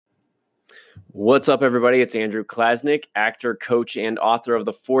What's up, everybody? It's Andrew Klasnick, actor, coach, and author of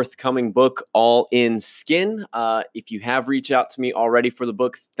the forthcoming book, All in Skin. If you have reached out to me already for the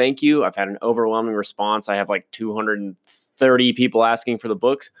book, thank you. I've had an overwhelming response. I have like 230 people asking for the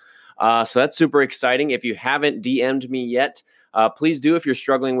books. So that's super exciting. If you haven't DM'd me yet, please do. If you're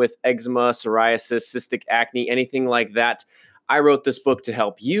struggling with eczema, psoriasis, cystic acne, anything like that, I wrote this book to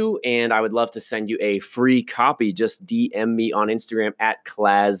help you, and I would love to send you a free copy. Just DM me on Instagram at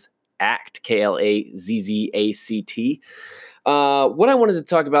Klazzact, Klazzact. What I wanted to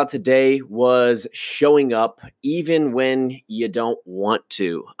talk about today was showing up even when you don't want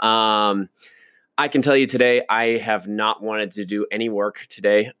to. I can tell you today, I have not wanted to do any work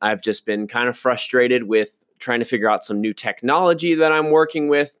today. I've just been kind of frustrated with trying to figure out some new technology that I'm working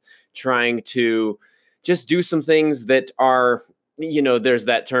with, trying to just do some things that are, there's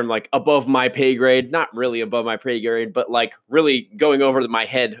that term like above my pay grade, not really above my pay grade, but like really going over my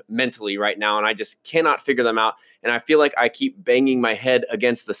head mentally right now. And I just cannot figure them out. And I feel like I keep banging my head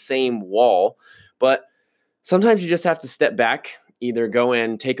against the same wall. But sometimes you just have to step back, either go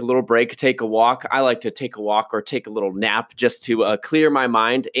and take a little break, take a walk. I like to take a walk or take a little nap just to clear my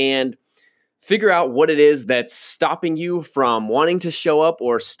mind and figure out what it is that's stopping you from wanting to show up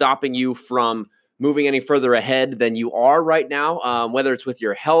or stopping you from moving any further ahead than you are right now, whether it's with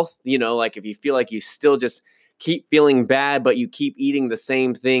your health, like if you feel like you still just keep feeling bad, but you keep eating the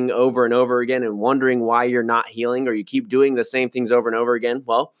same thing over and over again and wondering why you're not healing, or you keep doing the same things over and over again.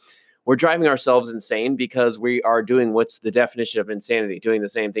 Well, we're driving ourselves insane because we are doing what's the definition of insanity, doing the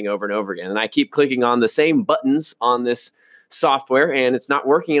same thing over and over again. And I keep clicking on the same buttons on this software and it's not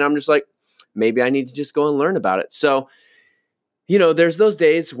working. And I'm just like, maybe I need to just go and learn about it. So, there's those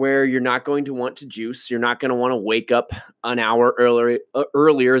days where you're not going to want to juice. You're not going to want to wake up an hour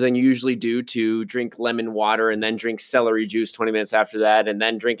earlier than you usually do to drink lemon water and then drink celery juice 20 minutes after that, and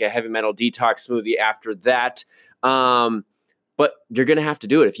then drink a heavy metal detox smoothie after that. But you're going to have to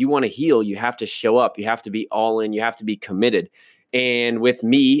do it. If you want to heal, you have to show up. You have to be all in. You have to be committed. And with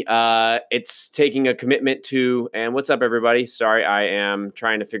me, it's taking a commitment to, and what's up, everybody? Sorry, I am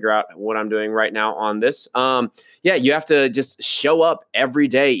trying to figure out what I'm doing right now on this. You have to just show up every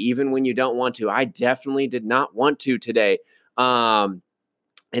day, even when you don't want to. I definitely did not want to today.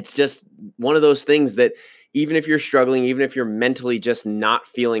 It's just one of those things that even if you're struggling, even if you're mentally just not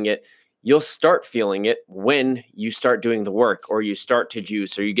feeling it, you'll start feeling it when you start doing the work, or you start to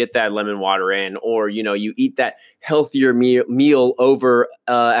juice, or you get that lemon water in, or, you eat that healthier meal over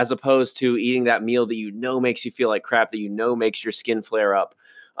as opposed to eating that meal that makes you feel like crap, that makes your skin flare up.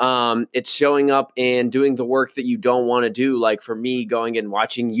 It's showing up and doing the work that you don't want to do. Like for me, going and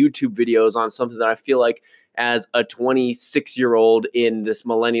watching YouTube videos on something that I feel like as a 26-year-old in this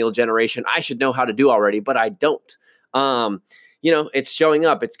millennial generation, I should know how to do already, but I don't. It's showing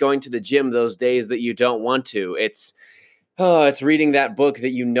up. It's going to the gym those days that you don't want to. It's reading that book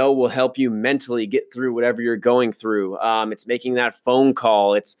that will help you mentally get through whatever you're going through. It's making that phone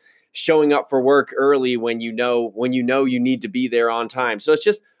call. It's showing up for work early when you know you need to be there on time. So it's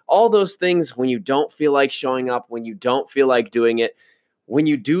just all those things when you don't feel like showing up, when you don't feel like doing it. When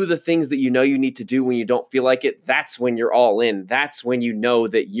you do the things that you need to do when you don't feel like it, that's when you're all in. That's when you know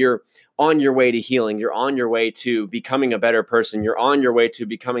that you're on your way to healing. You're on your way to becoming a better person. You're on your way to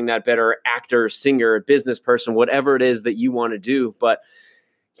becoming that better actor, singer, business person, whatever it is that you want to do. But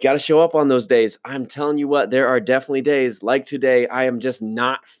you got to show up on those days. I'm telling you what, there are definitely days like today, I am just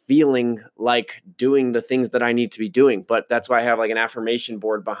not feeling like doing the things that I need to be doing. But that's why I have like an affirmation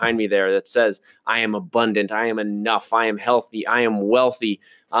board behind me there that says, I am abundant, I am enough, I am healthy, I am wealthy.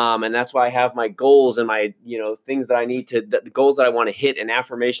 And that's why I have my goals and my, things that I need to, the goals that I want to hit, and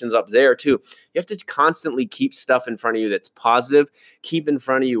affirmations up there too. You have to constantly keep stuff in front of you that's positive. Keep in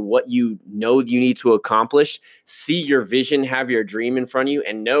front of you what you need to accomplish. See your vision, have your dream in front of you,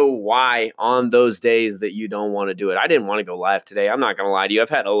 and know why on those days that you don't want to do it. I didn't want to go live today. I'm not going to lie to you. I've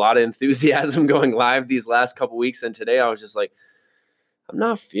had a lot of enthusiasm going live these last couple weeks, and today I was just like, I'm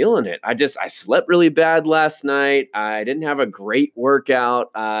not feeling it. I slept really bad last night. I didn't have a great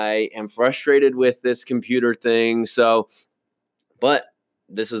workout. I am frustrated with this computer thing. But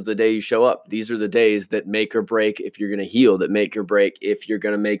this is the day you show up. These are the days that make or break if you're going to heal, that make or break if you're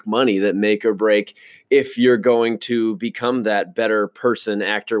going to make money, that make or break if you're going to become that better person,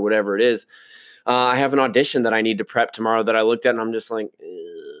 actor, whatever it is. I have an audition that I need to prep tomorrow that I looked at and I'm just like,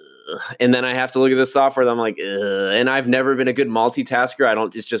 ugh. And then I have to look at the software and I'm like, ugh. And I've never been a good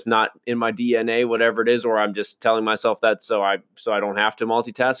multitasker. It's just not in my DNA, whatever it is, or I'm just telling myself that so I don't have to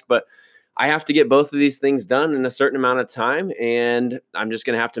multitask. But I have to get both of these things done in a certain amount of time, and I'm just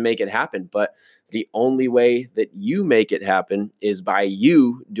going to have to make it happen. But the only way that you make it happen is by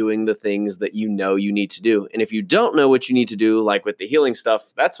you doing the things that you know you need to do. And if you don't know what you need to do, like with the healing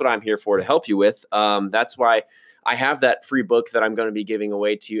stuff, that's what I'm here for to help you with. That's why I have that free book that I'm going to be giving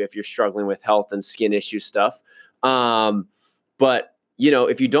away to you if you're struggling with health and skin issue stuff. But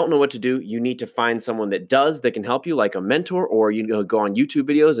if you don't know what to do, you need to find someone that does, that can help you, like a mentor, or go on YouTube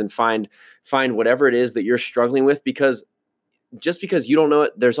videos and find whatever it is that you're struggling with, because just because you don't know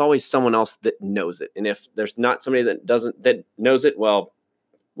it, there's always someone else that knows it. And if there's not somebody that knows it, well,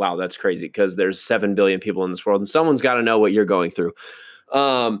 wow, that's crazy, because there's 7 billion people in this world and someone's got to know what you're going through.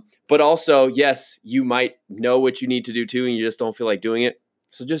 But also, yes, you might know what you need to do too, and you just don't feel like doing it.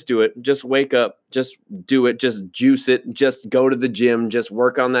 So just do it. Just wake up, just do it, just juice it, just go to the gym, just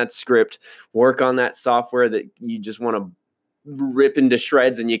work on that script, work on that software that you just want to rip into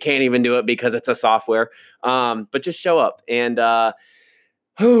shreds and you can't even do it because it's a software. But just show up. And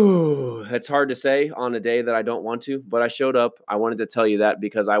it's hard to say on a day that I don't want to, but I showed up. I wanted to tell you that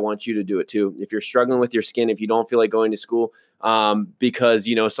because I want you to do it too. If you're struggling with your skin, if you don't feel like going to school because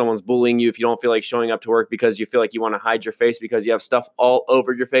someone's bullying you, if you don't feel like showing up to work because you feel like you want to hide your face because you have stuff all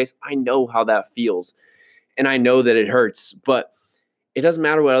over your face, I know how that feels. And I know that it hurts, but it doesn't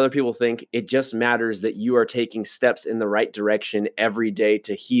matter what other people think. It just matters that you are taking steps in the right direction every day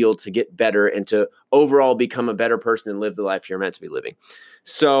to heal, to get better, and to overall become a better person and live the life you're meant to be living.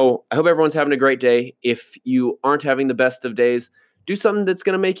 So I hope everyone's having a great day. If you aren't having the best of days, do something that's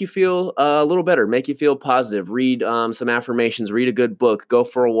going to make you feel a little better, make you feel positive. Read some affirmations, read a good book, go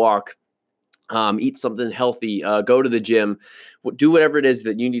for a walk. Eat something healthy, go to the gym, do whatever it is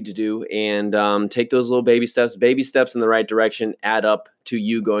that you need to do, and take those little baby steps. Baby steps in the right direction add up to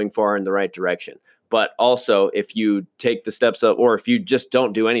you going far in the right direction. But also, if you take the steps up, or if you just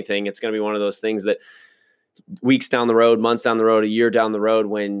don't do anything, it's going to be one of those things that weeks down the road, months down the road, a year down the road,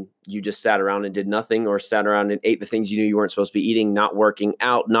 when you just sat around and did nothing, or sat around and ate the things you knew you weren't supposed to be eating, not working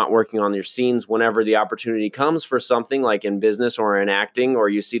out, not working on your scenes. Whenever the opportunity comes for something like in business or in acting, or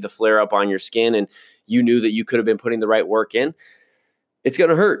you see the flare up on your skin and you knew that you could have been putting the right work in, it's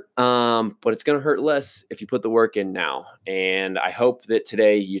going to hurt. But it's going to hurt less if you put the work in now. And I hope that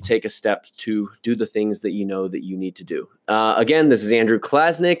today you take a step to do the things that you know that you need to do. Again, this is Andrew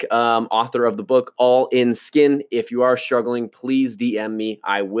Klasnick, author of the book, All in Skin. If you are struggling, please DM me.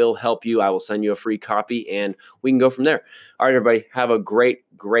 I will help you. I will send you a free copy and we can go from there. All right, everybody, have a great,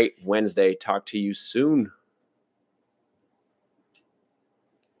 great Wednesday. Talk to you soon.